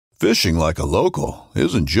Fishing like a local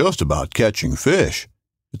isn't just about catching fish.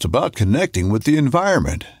 It's about connecting with the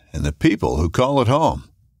environment and the people who call it home.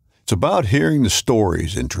 It's about hearing the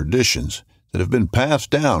stories and traditions that have been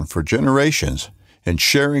passed down for generations and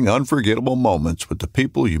sharing unforgettable moments with the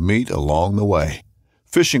people you meet along the way.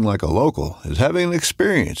 Fishing like a local is having an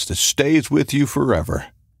experience that stays with you forever.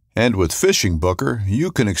 And with Fishing Booker,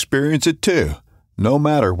 you can experience it too, no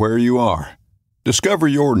matter where you are. Discover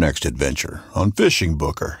your next adventure on Fishing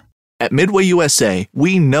Booker. At Midway USA,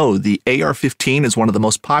 we know the AR-15 is one of the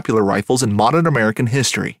most popular rifles in modern American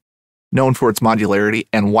history. Known for its modularity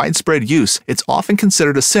and widespread use, it's often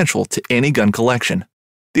considered essential to any gun collection.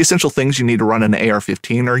 The essential things you need to run an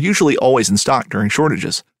AR-15 are usually always in stock during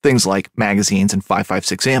shortages, things like magazines and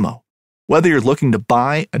 5.56 ammo. Whether you're looking to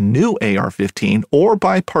buy a new AR-15 or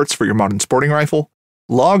buy parts for your modern sporting rifle,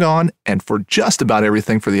 log on and for just about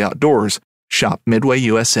everything for the outdoors, shop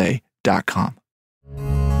MidwayUSA.com.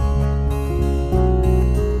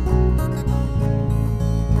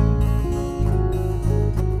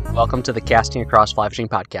 Welcome to the Casting Across Fly Fishing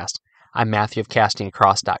Podcast. I'm Matthew of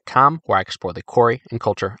CastingAcross.com, where I explore the quarry and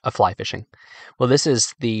culture of fly fishing. Well, this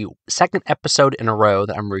is the second episode in a row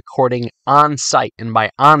that I'm recording on site, and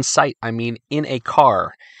by on site, I mean in a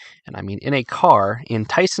car. And I mean in a car in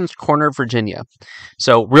Tysons Corner, Virginia.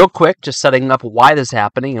 So real quick, just setting up why this is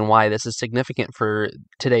happening and why this is significant for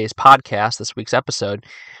today's podcast, this week's episode,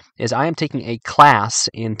 is I am taking a class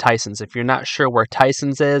in Tysons. If you're not sure where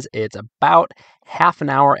Tysons is, it's about half an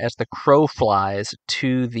hour as the crow flies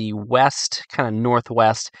to the west, kind of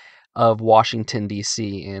northwest of Washington,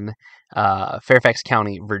 D.C. in Fairfax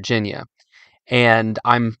County, Virginia. And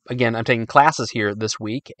I'm taking classes here this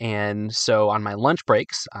week, and so on my lunch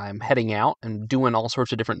breaks, I'm heading out and doing all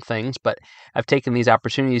sorts of different things, but I've taken these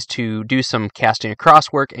opportunities to do some casting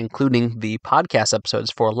across work, including the podcast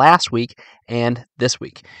episodes for last week and this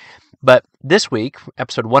week. But this week,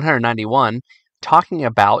 episode 191, talking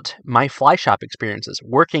about my fly shop experiences,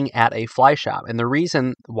 working at a fly shop. And the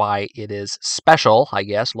reason why it is special, I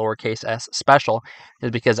guess, lowercase s special,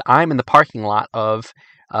 is because I'm in the parking lot of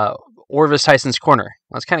Orvis Tysons Corner.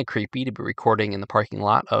 Well, it's kind of creepy to be recording in the parking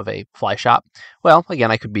lot of a fly shop. Well,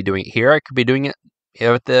 again, I could be doing it here. I could be doing it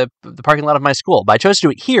at the parking lot of my school. But I chose to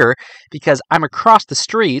do it here because I'm across the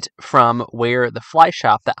street from where the fly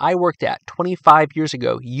shop that I worked at 25 years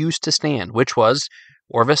ago used to stand, which was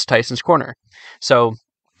Orvis Tysons Corner. So,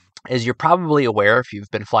 as you're probably aware, if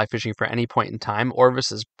you've been fly fishing for any point in time,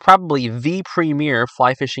 Orvis is probably the premier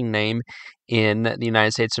fly fishing name in the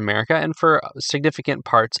United States of America and for significant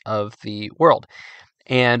parts of the world.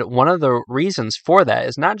 And one of the reasons for that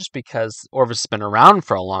is not just because Orvis has been around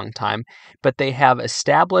for a long time, but they have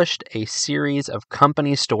established a series of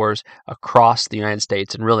company stores across the United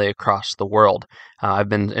States and really across the world. I've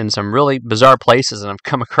been in some really bizarre places and I've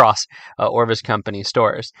come across Orvis company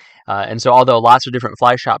stores. And so although lots of different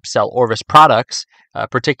fly shops sell Orvis products,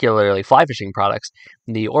 particularly fly fishing products,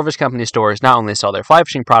 the Orvis company stores not only sell their fly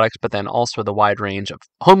fishing products, but then also the wide range of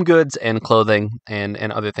home goods and clothing and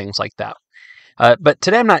other things like that. But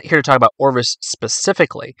today I'm not here to talk about Orvis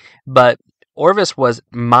specifically, but Orvis was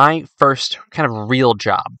my first kind of real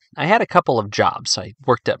job. I had a couple of jobs. I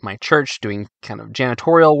worked at my church doing kind of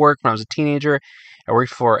janitorial work when I was a teenager. I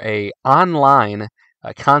worked for a online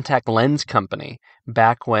contact lens company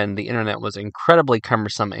back when the internet was incredibly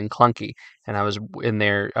cumbersome and clunky, and I was in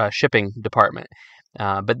their shipping department.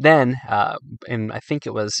 But then, I think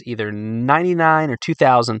it was either 99 or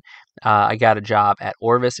 2000, I got a job at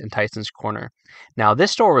Orvis in Tysons Corner. Now,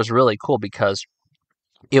 this store was really cool because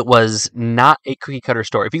it was not a cookie cutter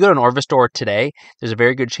store. If you go to an Orvis store today, there's a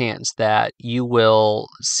very good chance that you will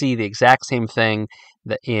see the exact same thing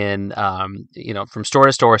that in, from store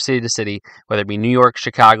to store, city to city, whether it be New York,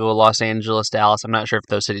 Chicago, Los Angeles, Dallas. I'm not sure if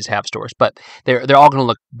those cities have stores, but they're all going to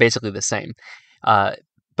look basically the same.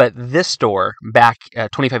 But this store back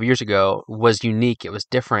 25 years ago was unique. It was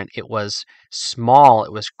different. It was small.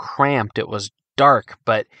 It was cramped. It was dark.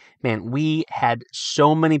 But man, we had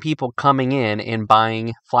so many people coming in and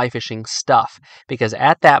buying fly fishing stuff because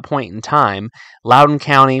at that point in time, Loudoun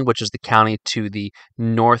County, which is the county to the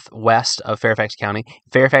northwest of Fairfax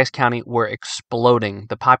County were exploding.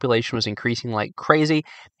 The population was increasing like crazy.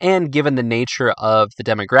 And given the nature of the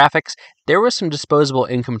demographics, there was some disposable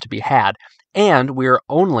income to be had. And we're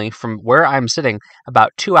only, from where I'm sitting,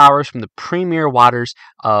 about 2 hours from the premier waters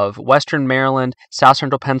of Western Maryland, South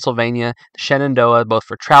Central Pennsylvania, the Shenandoah, both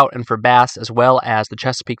for trout and for bass, as well as the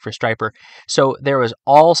Chesapeake for striper. So there was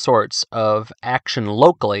all sorts of action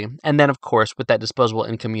locally. And then, of course, with that disposable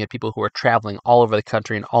income, you had people who were traveling all over the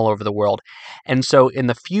country and all over the world. And so in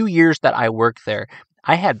the few years that I worked there,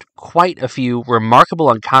 I had quite a few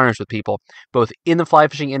remarkable encounters with people, both in the fly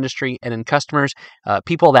fishing industry and in customers,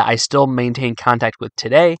 people that I still maintain contact with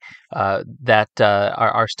today, that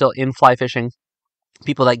are still in fly fishing,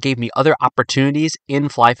 people that gave me other opportunities in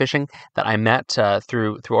fly fishing that I met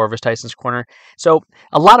through Orvis Tyson's Corner. So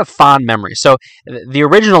a lot of fond memories. So the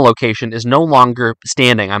original location is no longer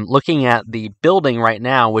standing. I'm looking at the building right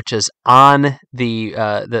now, which is on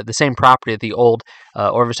the same property that the old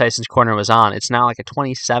Orvis Tyson's Corner was on. It's now like a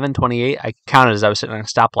 27, 28. I counted as I was sitting on a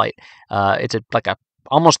stoplight. It's like a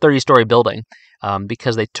almost 30-story building,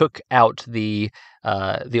 because they took out the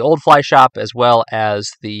old fly shop as well as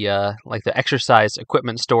the exercise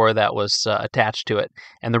equipment store that was attached to it,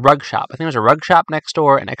 and the rug shop. I think there was a rug shop next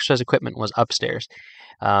door, and exercise equipment was upstairs.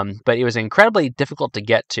 But it was incredibly difficult to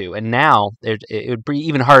get to, and now it would be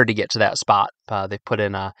even harder to get to that spot. They put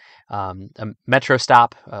in a metro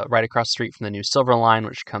stop right across the street from the new Silver Line,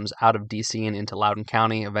 which comes out of DC and into Loudoun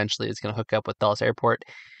County. Eventually, it's going to hook up with Dulles Airport.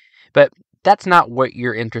 But that's not what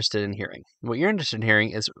you're interested in hearing. What you're interested in hearing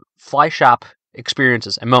is fly shop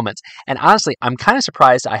experiences and moments. And honestly, I'm kind of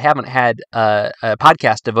surprised I haven't had a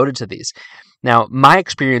podcast devoted to these. Now, my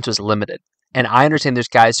experience was limited. And I understand there's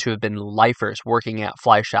guys who have been lifers working at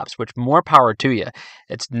fly shops, which more power to you.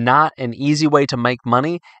 It's not an easy way to make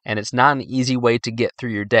money, and it's not an easy way to get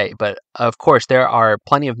through your day. But of course, there are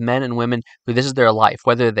plenty of men and women who this is their life,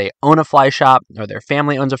 whether they own a fly shop or their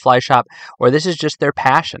family owns a fly shop, or this is just their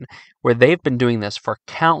passion, where they've been doing this for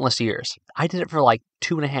countless years. I did it for like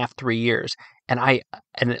 2.5, 3 years.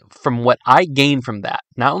 And from what I gained from that,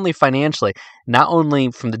 not only financially, not only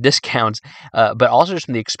from the discounts, but also just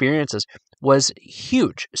from the experiences, was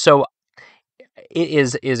huge. So it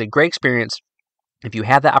is a great experience if you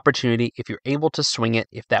have that opportunity, if you're able to swing it,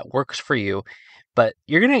 if that works for you. But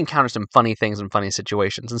you're going to encounter some funny things and funny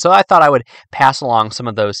situations. And so I thought I would pass along some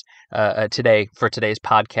of those today for today's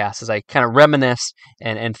podcast as I kind of reminisce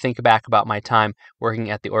and think back about my time working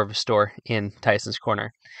at the Orvis store in Tyson's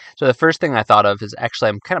Corner. So the first thing I thought of is actually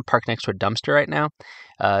I'm kind of parked next to a dumpster right now.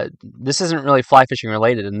 This isn't really fly fishing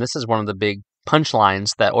related, and this is one of the big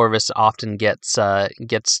punchlines that Orvis often gets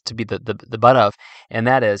to be the butt of, and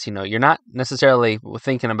that is, you're not necessarily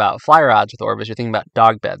thinking about fly rods with Orvis, you're thinking about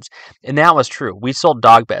dog beds. And that was true. We sold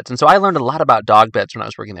dog beds, and so I learned a lot about dog beds when I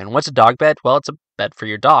was working there. And what's a dog bed? Well, it's a bed for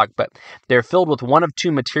your dog, but they're filled with one of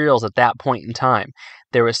two materials at that point in time.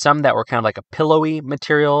 There was some that were kind of like a pillowy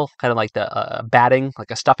material, kind of like the batting,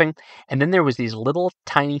 like a stuffing, and then there was these little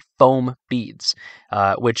tiny foam beads,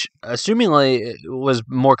 which assumingly was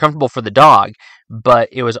more comfortable for the dog, but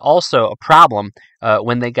it was also a problem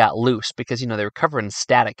when they got loose because, they were covered in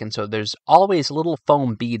static, and so there's always little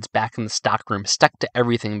foam beads back in the stockroom stuck to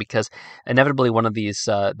everything because inevitably one of these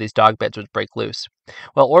dog beds would break loose.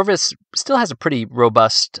 Well, Orvis still has a pretty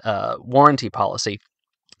robust warranty policy.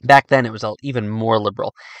 Back then, it was even more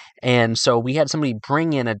liberal. And so we had somebody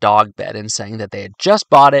bring in a dog bed and saying that they had just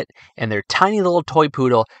bought it and their tiny little toy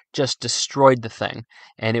poodle just destroyed the thing.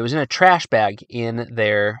 And it was in a trash bag in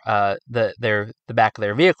their the back of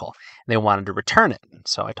their vehicle. They wanted to return it.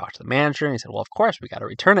 So I talked to the manager and he said, well, of course, we got to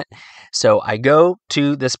return it. So I go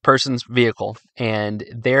to this person's vehicle and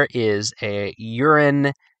there is a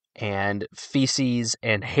urine and feces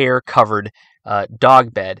and hair covered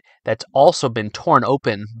dog bed that's also been torn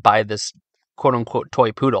open by this quote-unquote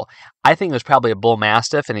toy poodle. I think it was probably a bull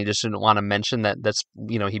mastiff, and he just didn't want to mention that's,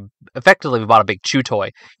 he effectively bought a big chew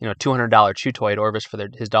toy, $200 chew toy at Orvis for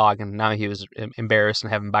his dog, and now he was embarrassed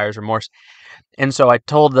and having buyer's remorse. And so I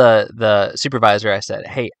told the supervisor, I said,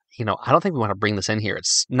 hey, I don't think we want to bring this in here.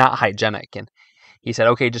 It's not hygienic. And he said,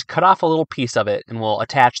 okay, just cut off a little piece of it, and we'll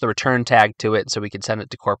attach the return tag to it so we can send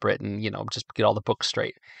it to corporate and, just get all the books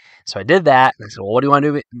straight. So I did that, and I said, well, what do you want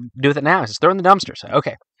to do with it now? He says, throw it in the dumpster. So,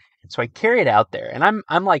 okay. So I carry it out there, and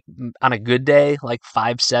I'm like, on a good day, like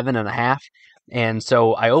 5'7.5". And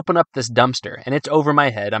so I open up this dumpster, and it's over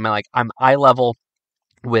my head. I'm eye level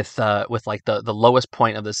with like the lowest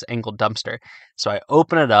point of this angled dumpster. So I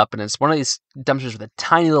open it up, and it's one of these dumpsters with a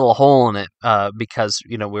tiny little hole in it, because,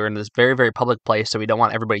 we're in this very, very public place, so we don't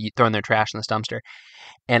want everybody throwing their trash in this dumpster.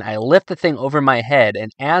 And I lift the thing over my head,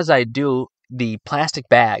 and as I do, the plastic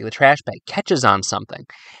bag, the trash bag, catches on something,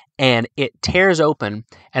 and it tears open,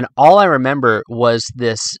 and all I remember was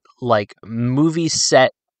this, like, movie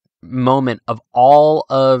set moment of all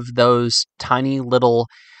of those tiny little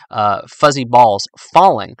fuzzy balls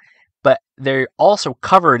falling, but they're also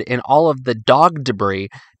covered in all of the dog debris,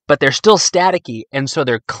 but they're still staticky, and so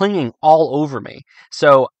they're clinging all over me.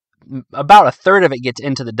 So about a third of it gets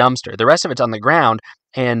into the dumpster. The rest of it's on the ground,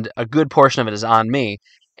 and a good portion of it is on me.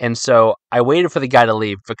 And so I waited for the guy to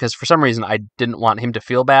leave because for some reason I didn't want him to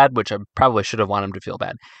feel bad, which I probably should have wanted him to feel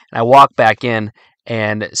bad. And I walked back in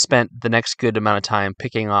and spent the next good amount of time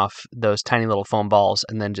picking off those tiny little foam balls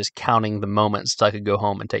and then just counting the moments so I could go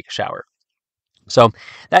home and take a shower. So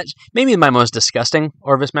that's maybe my most disgusting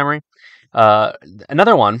Orvis memory.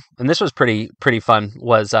 Another one, and this was pretty fun,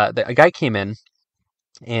 was a guy came in,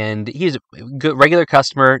 and he's a good regular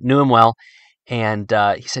customer, knew him well, and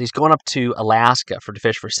he said he's going up to Alaska to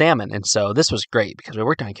fish for salmon. And so this was great because we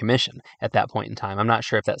worked on commission at that point in time. I'm not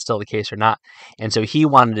sure if that's still the case or not. And so he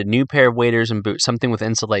wanted a new pair of waders and boots, something with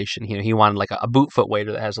insulation. He wanted like a boot foot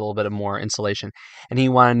wader that has a little bit of more insulation. And he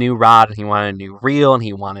wanted a new rod, and he wanted a new reel, and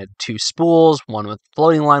he wanted 2 spools, one with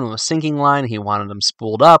floating line, one with sinking line. He wanted them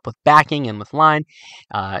spooled up with backing and with line.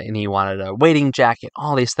 And he wanted a wading jacket,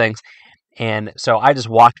 all these things. And so I just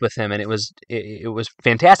walked with him, and it was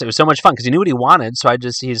fantastic. It was so much fun because he knew what he wanted. So he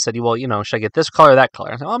just said, well, should I get this color or that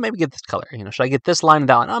color? I said, oh, maybe get this color. Should I get this line or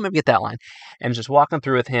that line? Oh, maybe get that line. And just walking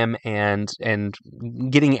through with him and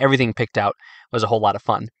getting everything picked out was a whole lot of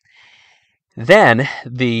fun. Then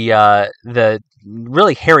the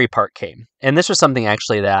really hairy part came, and this was something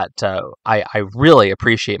actually that I really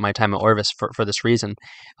appreciate my time at Orvis for this reason.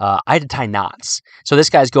 I had to tie knots. So this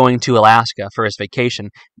guy's going to Alaska for his vacation,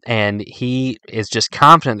 and he is just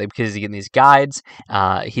confident that because he's getting these guides,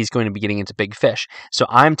 he's going to be getting into big fish. So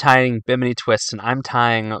I'm tying bimini twists, and I'm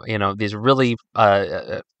tying these really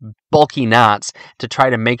bulky knots to try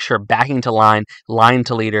to make sure backing to line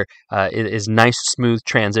to leader is nice, smooth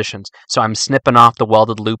transitions. So I'm snipping off the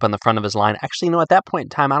welded loop on the front of his line. Actually, at that point in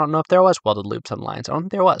time, I don't know if there was welded loops on the lines. I don't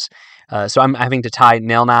think there was. So I'm having to tie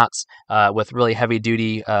nail knots with really heavy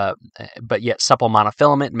duty, but yet supple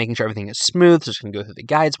monofilament, making sure everything is smooth, so it's going to go through the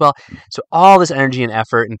guides well. So all this energy and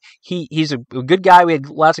effort, and he's a good guy. We had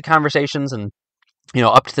lots of conversations, and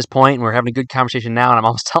up to this point, and we're having a good conversation now, and I'm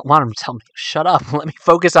almost wanting him to tell me, shut up, let me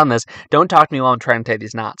focus on this. Don't talk to me while I'm trying to tie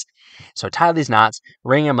these knots. So I tie these knots,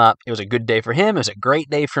 ring him up. It was a good day for him. It was a great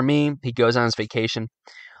day for me. He goes on his vacation.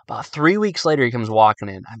 About 3 weeks later, he comes walking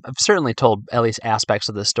in. I've certainly told at least aspects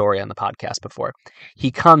of this story on the podcast before.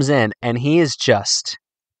 He comes in, and he is just,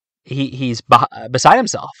 he's beside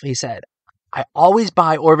himself. He said, I always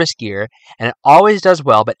buy Orvis gear, and it always does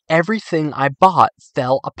well, but everything I bought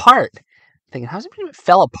fell apart. Thinking, how's it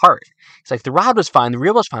fell apart? It's like the rod was fine, the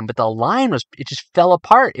reel was fine, but the line it just fell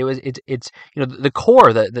apart. It's the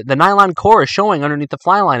core, the nylon core is showing underneath the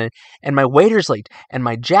fly line, and my waders leaked, and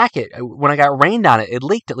my jacket, when I got rained on it, it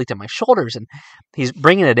leaked at my shoulders, and he's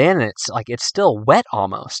bringing it in, and it's still wet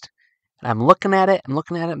almost. And I'm looking at it,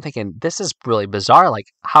 I'm thinking, this is really bizarre. Like,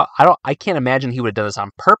 I can't imagine he would have done this on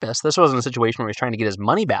purpose. This wasn't a situation where he was trying to get his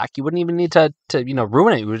money back. He wouldn't even need to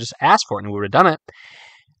ruin it. He would just ask for it, and he would have done it.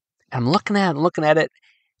 I'm looking at it,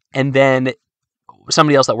 and then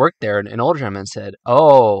somebody else that worked there, an older gentleman, said,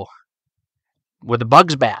 oh, were the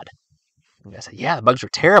bugs bad? And I said, yeah, the bugs were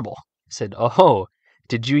terrible. He said, oh,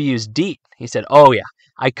 did you use DEET? He said, oh, yeah,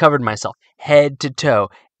 I covered myself head to toe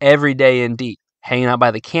every day in DEET, hanging out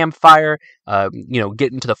by the campfire,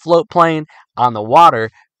 getting to the float plane, on the water,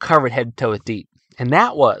 covered head to toe with DEET. And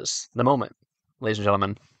that was the moment, ladies and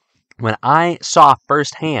gentlemen, when I saw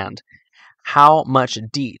firsthand how much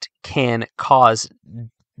DEET can cause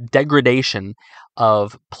degradation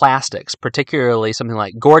of plastics, particularly something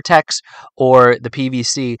like Gore-Tex or the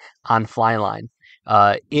PVC on fly line.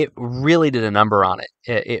 It really did a number on it.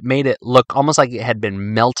 It made it look almost like it had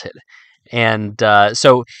been melted. And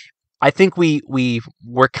so I think we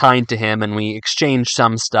were kind to him, and we exchanged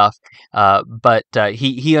some stuff, but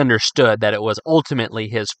he understood that it was ultimately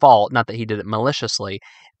his fault, not that he did it maliciously,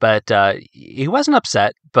 but he wasn't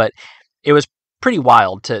upset, but it was pretty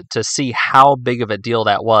wild to see how big of a deal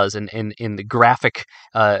that was in the graphic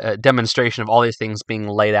demonstration of all these things being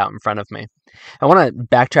laid out in front of me. I want to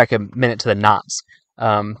backtrack a minute to the knots.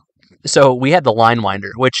 So we had the line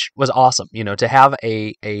winder, which was awesome, to have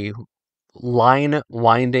a line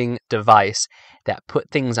winding device that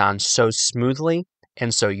put things on so smoothly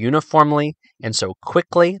and so uniformly and so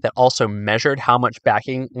quickly that also measured how much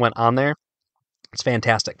backing went on there. It's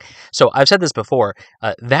fantastic. So I've said this before,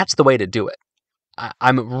 that's the way to do it.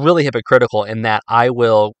 I'm really hypocritical in that I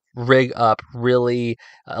will rig up really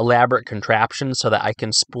elaborate contraptions so that I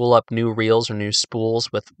can spool up new reels or new spools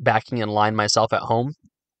with backing and line myself at home.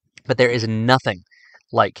 But there is nothing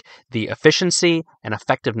like the efficiency and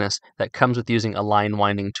effectiveness that comes with using a line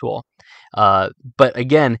winding tool. But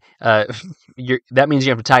again, that means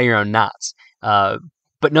you have to tie your own knots.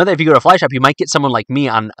 But know that if you go to a fly shop, you might get someone like me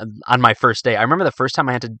on my first day. I remember the first time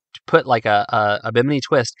I had to put like a bimini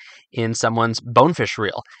twist in someone's bonefish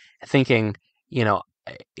reel, thinking,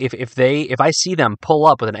 if I see them pull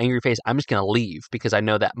up with an angry face, I'm just gonna leave because I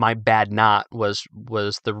know that my bad knot was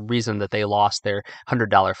the reason that they lost their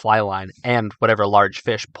 $100 fly line and whatever large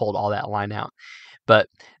fish pulled all that line out. But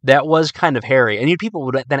that was kind of hairy. And people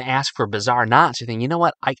would then ask for bizarre knots. You think, you know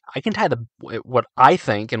what? I can tie what I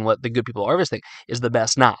think and what the good people always think is the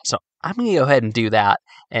best knot. So I'm going to go ahead and do that.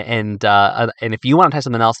 And if you want to tie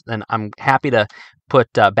something else, then I'm happy to put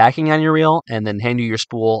backing on your reel and then hand you your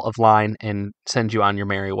spool of line and send you on your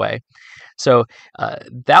merry way. So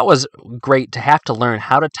that was great to have to learn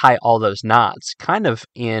how to tie all those knots kind of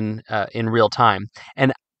in real time.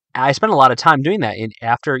 And I spent a lot of time doing that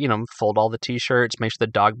after, fold all the t-shirts, make sure the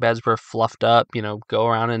dog beds were fluffed up, go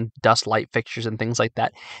around and dust light fixtures and things like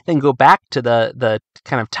that. Then go back to the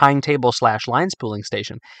kind of tying table / line spooling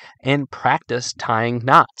station and practice tying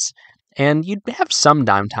knots. And you'd have some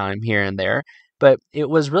downtime here and there, but it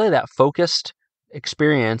was really that focused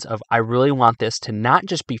experience of I really want this to not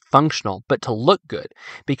just be functional, but to look good.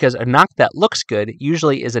 Because a knot that looks good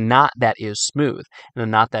usually is a knot that is smooth. And a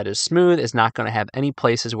knot that is smooth is not going to have any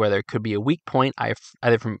places where there could be a weak point,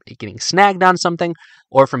 either from it getting snagged on something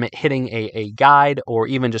or from it hitting a guide or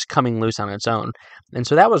even just coming loose on its own. And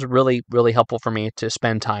so that was really, really helpful for me to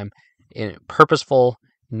spend time in purposeful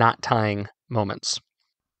knot tying moments.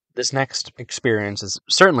 This next experience is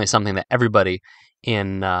certainly something that everybody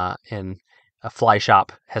in a fly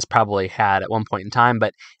shop has probably had at one point in time,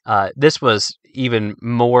 but this was even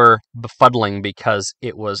more befuddling because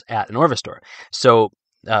it was at an Orvis store. So,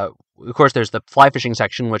 of course, there's the fly fishing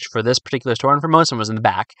section, which for this particular store and for most of them was in the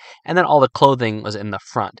back, and then all the clothing was in the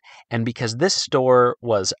front. And because this store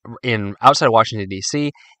was outside of Washington,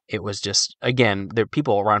 D.C., it was just, again, there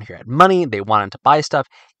people around here had money, they wanted to buy stuff.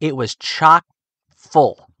 It was chock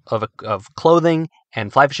full of clothing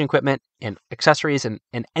and fly fishing equipment and accessories and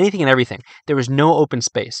anything and everything. There was no open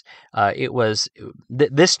space.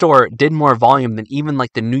 This store did more volume than even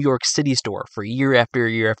like the New York City store for year after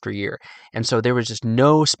year after year. And so there was just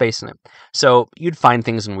no space in it. So you'd find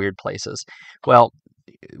things in weird places. Well,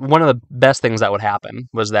 one of the best things that would happen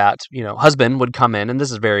was that, husband would come in, and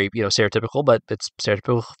this is very, stereotypical, but it's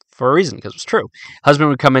stereotypical for a reason because it's true. Husband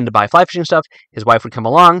would come in to buy fly fishing stuff. His wife would come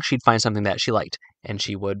along. She'd find something that she liked, and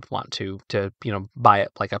she would want to buy it,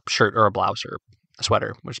 like a shirt or a blouse or a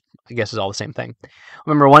sweater, which I guess is all the same thing. I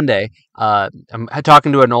remember one day, I'm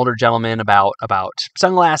talking to an older gentleman about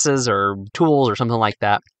sunglasses or tools or something like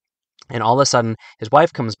that. And all of a sudden, his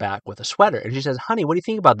wife comes back with a sweater, and she says, "Honey, what do you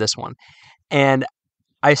think about this one?" And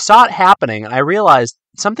I saw it happening, and I realized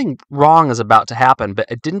something wrong is about to happen, but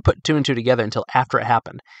I didn't put two and two together until after it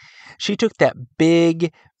happened. She took that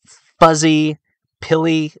big, fuzzy,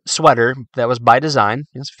 pilly sweater that was by design,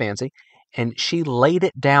 it's fancy, and she laid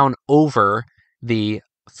it down over the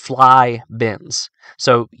fly bins.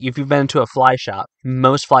 So if you've been to a fly shop,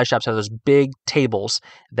 most fly shops have those big tables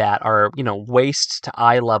that are, waist to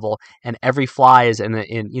eye level, and every fly is in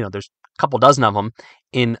there's a couple dozen of them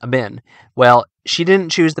in a bin. Well, she didn't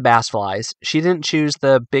choose the bass flies. She didn't choose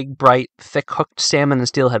the big, bright, thick hooked salmon and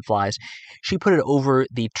steelhead flies. She put it over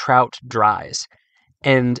the trout dries.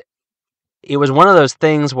 And it was one of those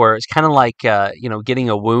things where it's kind of like, getting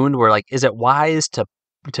a wound where, like, is it wise to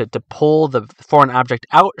pull the foreign object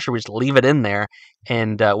out, or should we just leave it in there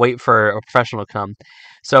and wait for a professional to come?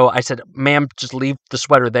 So I said, "Ma'am, just leave the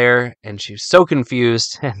sweater there." And she was so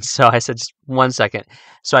confused. And so I said, "Just 1 second."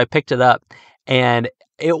 So I picked it up, and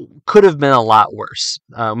it could have been a lot worse.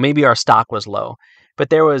 Maybe our stock was low,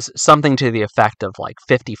 but there was something to the effect of like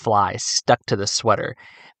 50 flies stuck to the sweater.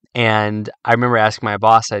 And I remember asking my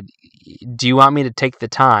boss, I said, "Do you want me to take the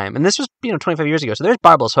time?" And this was, 25 years ago. So there's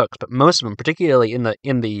barbless hooks, but most of them, particularly in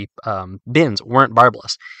the bins, weren't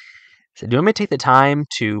barbless. I said, "Do you want me to take the time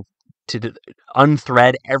to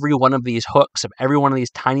unthread every one of these hooks of every one of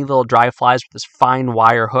these tiny little dry flies with this fine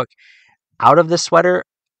wire hook out of this sweater,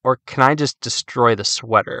 or can I just destroy the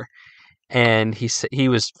sweater?" And he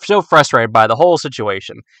was so frustrated by the whole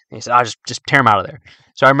situation. And he said, "I'll just tear him out of there."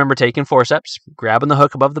 So I remember taking forceps, grabbing the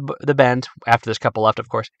hook above the bend, after there's a couple left, of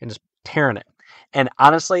course, and just tearing it. And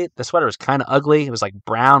honestly, the sweater was kind of ugly. It was like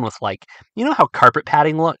brown with like, how carpet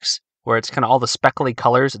padding looks, where it's kind of all the speckly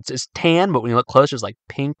colors. It's tan, but when you look closer, it's like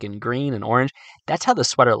pink and green and orange. That's how the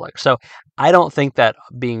sweater looks. So I don't think that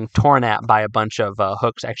being torn at by a bunch of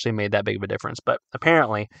hooks actually made that big of a difference. But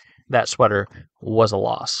apparently, that sweater was a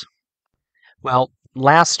loss. Well,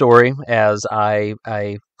 last story as I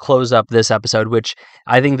close up this episode, which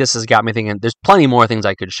I think this has got me thinking there's plenty more things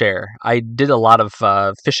I could share. I did a lot of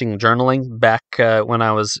fishing journaling back when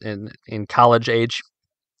I was in college age.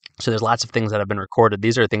 So there's lots of things that have been recorded.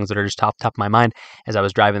 These are things that are just top of my mind as I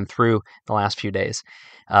was driving through the last few days.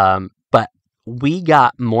 But we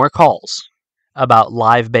got more calls about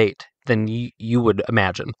live bait than you would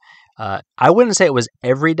imagine. I wouldn't say it was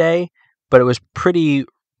every day, but it was pretty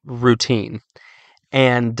routine.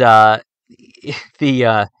 And the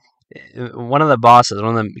one of the bosses,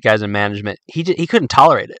 one of the guys in management, he couldn't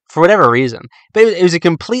tolerate it for whatever reason. But it was a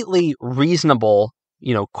completely reasonable,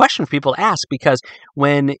 question for people to ask, because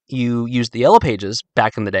when you used the Yellow Pages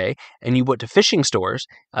back in the day and you went to fishing stores,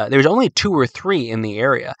 there was only 2 or 3 in the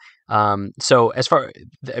area. So as far,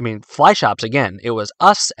 fly shops, again, it was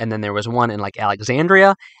us, and then there was one in like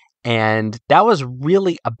Alexandria, and that was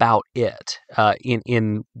really about it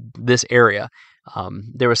in this area.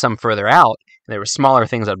 There was some further out. There were smaller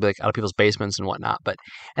things that would be like out of people's basements and whatnot. And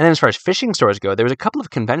then as far as fishing stores go, there was a couple of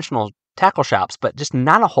conventional tackle shops, but just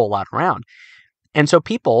not a whole lot around. And so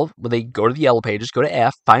people, they go to the Yellow Pages, go to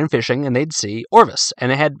F, find fishing, and they'd see Orvis.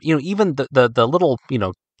 And it had, even the little,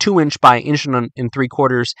 2-inch by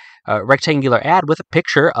 1.75 rectangular ad with a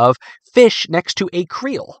picture of fish next to a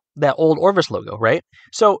creel, that old Orvis logo, right?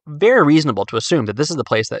 So very reasonable to assume that this is the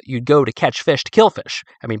place that you'd go to catch fish, to kill fish.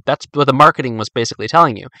 That's what the marketing was basically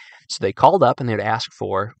telling you. So they called up and they would ask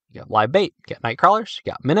for, live bait, you got night crawlers,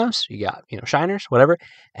 you got minnows, you got, shiners, whatever.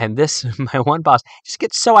 And this, my one boss just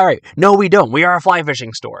gets so irate. No, we don't. We are a fly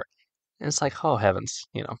fishing store. And it's like, oh heavens,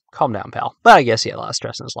 calm down, pal. But I guess he had a lot of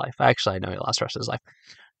stress in his life. Actually, I know he had a lot of stress in his life.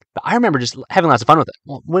 But I remember just having lots of fun with it.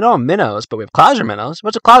 Well, we don't have minnows, but we have clouser minnows.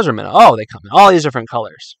 What's a clouser minnow? Oh, they come in all these different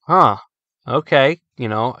colors. Huh. Okay.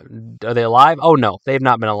 Are they alive? Oh, no. They've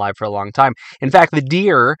not been alive for a long time. In fact, the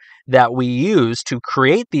deer that we use to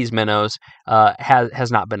create these minnows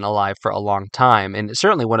has not been alive for a long time. And it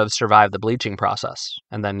certainly wouldn't have survived the bleaching process.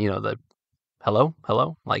 And then, the hello?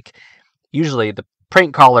 Like, usually the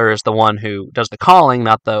prank caller is the one who does the calling,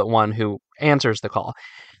 not the one who answers the call.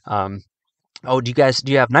 Oh, do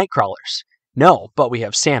you have night crawlers? No, but we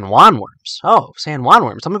have San Juan worms. Oh, San Juan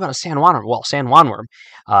worms. Tell me about a San Juan worm. Well, San Juan worm,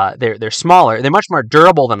 they're smaller. They're much more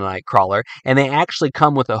durable than a night crawler, and they actually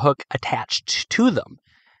come with a hook attached to them.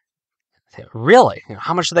 Really?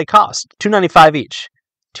 How much do they cost? $2.95 each.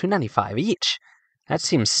 $2.95 each? That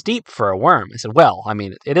seems steep for a worm. I said, well,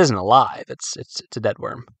 it isn't alive. It's a dead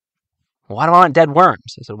worm. Why do I want dead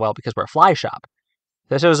worms? I said, well, because we're a fly shop.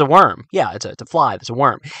 This is a worm. Yeah, it's a fly. It's a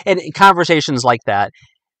worm. And conversations like that,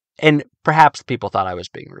 and perhaps people thought I was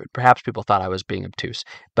being rude. Perhaps people thought I was being obtuse.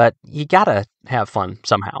 But you gotta have fun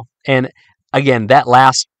somehow. And again, that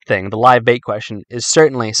last thing, the live bait question, is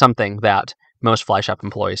certainly something that most fly shop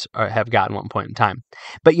employees have gotten at one point in time.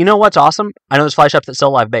 But you know what's awesome? I know there's fly shops that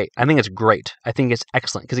sell live bait. I think it's great. I think it's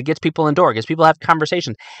excellent because it gets people indoor, gets people to have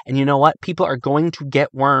conversations. And you know what? People are going to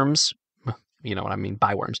get worms. You know what I mean,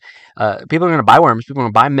 buy worms. People are going to buy worms. People are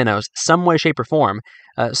going to buy minnows, some way, shape, or form.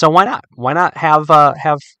 So why not? Why not have a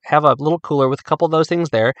little cooler with a couple of those things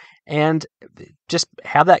there, and just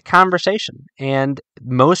have that conversation? And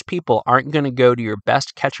most people aren't going to go to your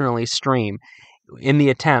best catch and release stream in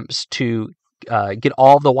the attempts to get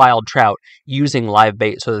all the wild trout using live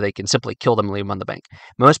bait so that they can simply kill them and leave them on the bank.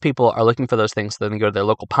 Most people are looking for those things so then they go to their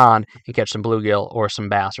local pond and catch some bluegill or some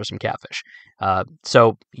bass or some catfish.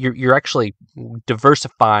 So you're actually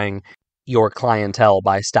diversifying your clientele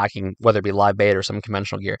by stocking, whether it be live bait or some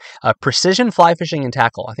conventional gear. Precision Fly Fishing and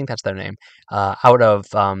Tackle, I think that's their name, out of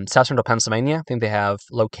South Central Pennsylvania. I think they have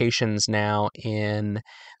locations now in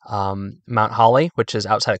Mount Holly, which is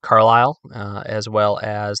outside of Carlisle, as well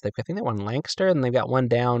as I think they have one in Lancaster, and they've got one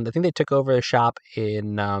down. I think they took over a shop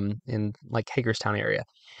in like Hagerstown area.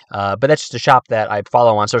 But that's just a shop that I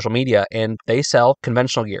follow on social media, and they sell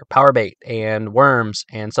conventional gear, power bait, and worms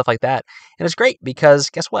and stuff like that. And it's great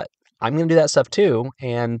because guess what? I'm going to do that stuff too,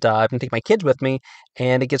 and I can take my kids with me,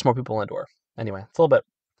 and it gets more people indoor. Anyway, it's a little bit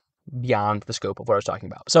beyond the scope of what I was talking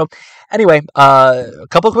about. So anyway, a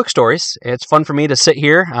couple of quick stories. It's fun for me to sit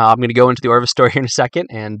here. I'm going to go into the Orvis story here in a second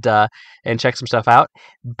and check some stuff out.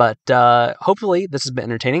 But hopefully this has been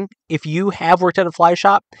entertaining. If you have worked at a fly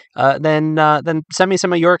shop, then send me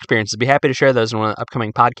some of your experiences. I'd be happy to share those in one of the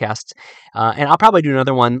upcoming podcasts. And I'll probably do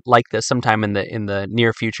another one like this sometime in the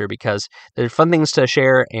near future because there's fun things to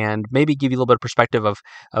share and maybe give you a little bit of perspective of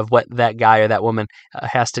what that guy or that woman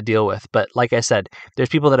has to deal with. But like I said, there's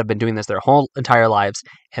people that have been doing this their whole entire lives,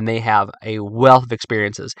 and they have a wealth of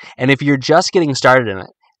experiences. And if you're just getting started in it,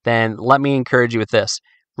 then let me encourage you with this.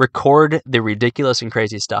 Record the ridiculous and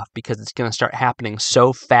crazy stuff because it's going to start happening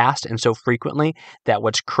so fast and so frequently that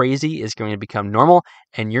what's crazy is going to become normal,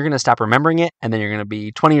 and you're going to stop remembering it, and then you're going to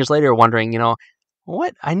be 20 years later wondering,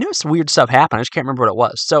 what? I knew some weird stuff happened. I just can't remember what it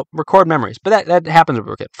was. So record memories. But that happens when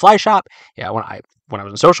we work at fly shop. Yeah, when I when I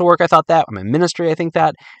was in social work, I thought that. I'm in ministry, I think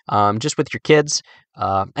that. Just with your kids.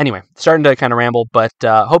 Anyway, starting to kind of ramble, but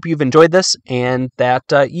hope you've enjoyed this and that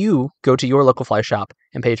you go to your local fly shop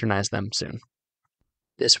and patronize them soon.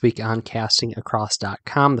 This week on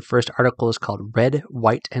castingacross.com, the first article is called Red,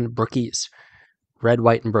 White, and Brookies. Red,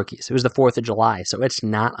 White, and Brookies. It was the 4th of July, so it's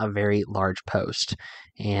not a very large post.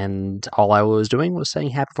 And all I was doing was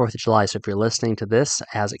saying Happy 4th of July. So if you're listening to this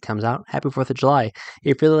as it comes out, Happy 4th of July.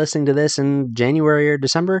 If you're listening to this in January or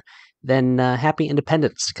December, then Happy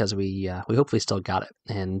Independence, because we hopefully still got it.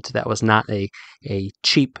 And that was not a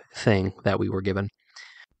cheap thing that we were given.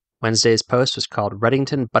 Wednesday's post was called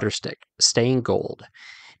Reddington Butterstick, Staying Gold.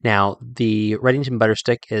 Now, the Reddington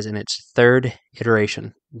Butterstick is in its 3rd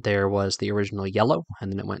iteration. There was the original yellow,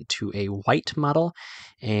 and then it went to a white model,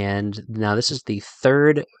 and now this is the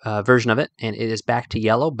 3rd version of it, and it is back to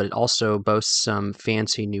yellow, but it also boasts some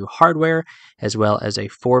fancy new hardware, as well as a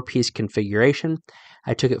 4-piece configuration.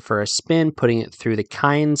 I took it for a spin, putting it through the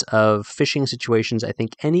kinds of fishing situations I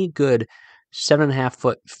think any good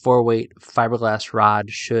 7.5-foot 4-weight fiberglass rod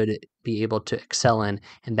should be able to excel in,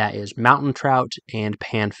 and that is mountain trout and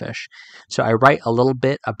panfish. So I write a little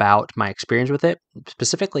bit about my experience with it,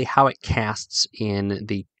 specifically how it casts in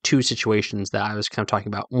the 2 situations that I was kind of talking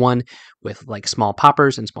about. One with like small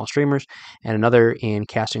poppers and small streamers, and another in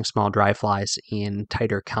casting small dry flies in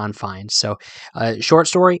tighter confines. So short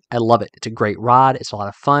story, I love it. It's a great rod. It's a lot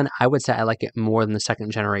of fun. I would say I like it more than the 2nd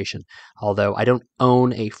generation, although I don't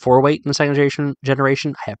own a 4-weight in the 2nd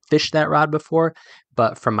generation. I have fished that rod before,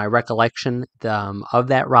 but from my recollection of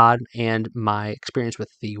that rod and my experience with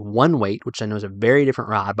the 1-weight, which I know is a very different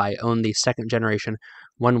rod, but I own the 2nd generation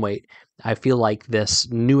 1-weight, I feel like this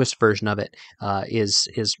newest version of it is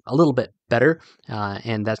a little bit better,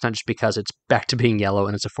 and that's not just because it's back to being yellow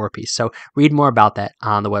and it's a 4-piece. So read more about that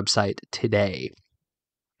on the website today.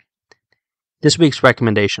 This week's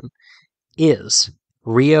recommendation is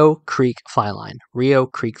Rio Creek Fly Line. Rio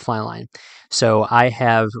Creek Fly Line. So I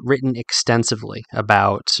have written extensively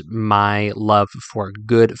about my love for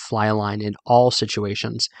good fly line in all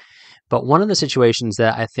situations. But one of the situations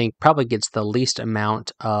that I think probably gets the least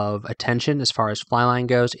amount of attention as far as fly line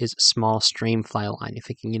goes is small stream fly line. You're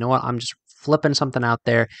thinking, you know what, I'm just flipping something out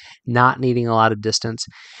there, not needing a lot of distance.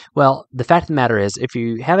 Well, the fact of the matter is, if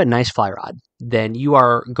you have a nice fly rod, then you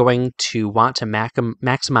are going to want to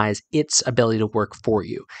maximize its ability to work for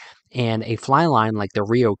you. And a fly line like the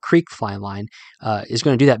Rio Creek fly line is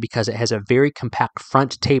going to do that because it has a very compact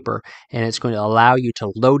front taper, and it's going to allow you to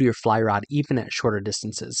load your fly rod even at shorter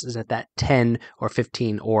distances, is at that 10 or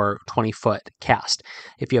 15 or 20 foot cast.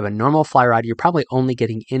 If you have a normal fly rod, you're probably only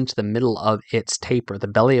getting into the middle of its taper, the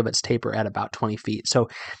belly of its taper at about 20 feet. So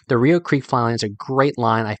the Rio Creek fly line is a great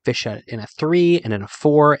line. I fish it in a 3 and in a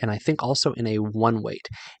 4, and I think also in a 1-weight.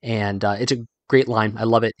 And it's a great line. I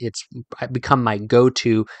love it. It's become my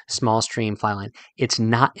go-to small stream fly line. It's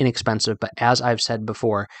not inexpensive, but as I've said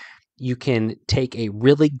before, you can take a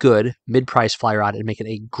really good mid-price fly rod and make it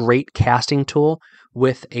a great casting tool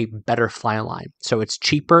with a better fly line. So it's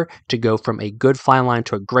cheaper to go from a good fly line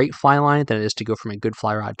to a great fly line than it is to go from a good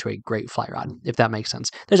fly rod to a great fly rod, if that makes sense.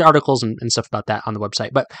 There's articles and stuff about that on the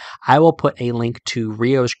website, but I will put a link to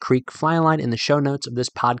Rio's Creek fly line in the show notes of this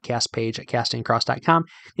podcast page at castingacross.com.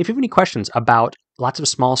 If you have any questions about lots of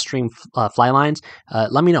small stream fly lines,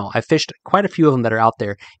 let me know. I've fished quite a few of them that are out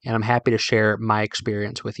there, and I'm happy to share my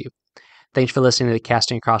experience with you. Thanks for listening to the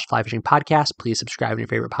Casting Across Fly Fishing Podcast. Please subscribe in your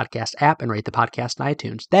favorite podcast app and rate the podcast on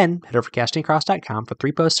iTunes. Then head over to castingacross.com for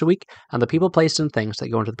 3 posts a week on the people, places, and things that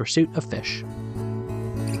go into the pursuit of fish.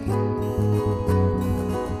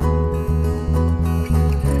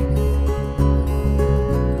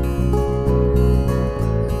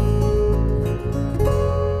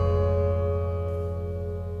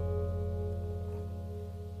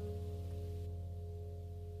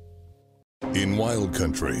 In Wild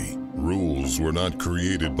Country, rules were not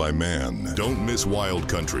created by man. Don't miss Wild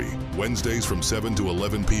Country, Wednesdays from 7 to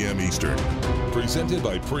 11 p.m. Eastern. Presented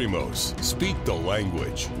by Primos. Speak the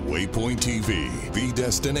language. Waypoint TV, the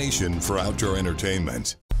destination for outdoor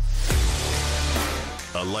entertainment.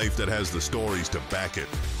 A life that has the stories to back it.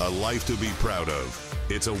 A life to be proud of.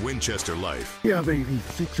 It's a Winchester life. Yeah, baby.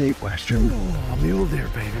 6'8" Western. Oh, mule deer,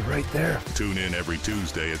 baby, right there. Tune in every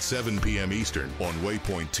Tuesday at 7 p.m. Eastern on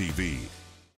Waypoint TV.